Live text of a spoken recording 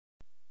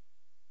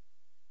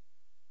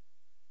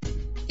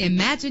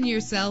Imagine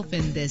yourself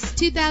in this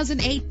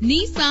 2008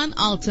 Nissan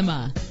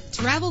Altima.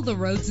 Travel the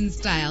roads in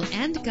style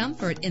and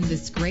comfort in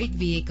this great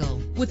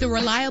vehicle with a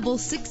reliable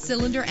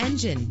 6-cylinder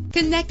engine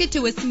connected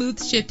to a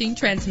smooth shifting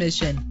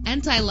transmission.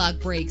 Anti-lock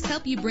brakes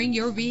help you bring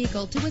your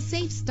vehicle to a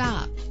safe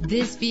stop.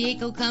 This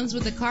vehicle comes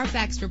with a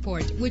Carfax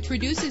report, which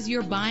reduces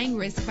your buying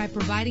risk by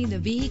providing the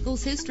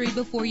vehicle's history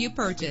before you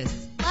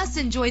purchase. Plus,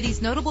 enjoy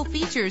these notable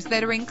features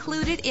that are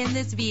included in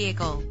this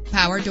vehicle: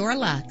 power door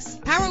locks,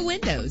 power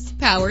windows,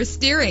 power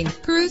steering,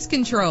 cruise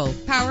control,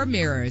 power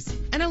mirrors,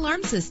 an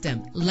alarm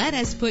system. Let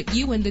us put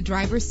you in the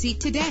driver's seat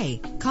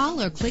today.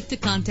 Call or click to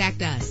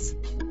contact us.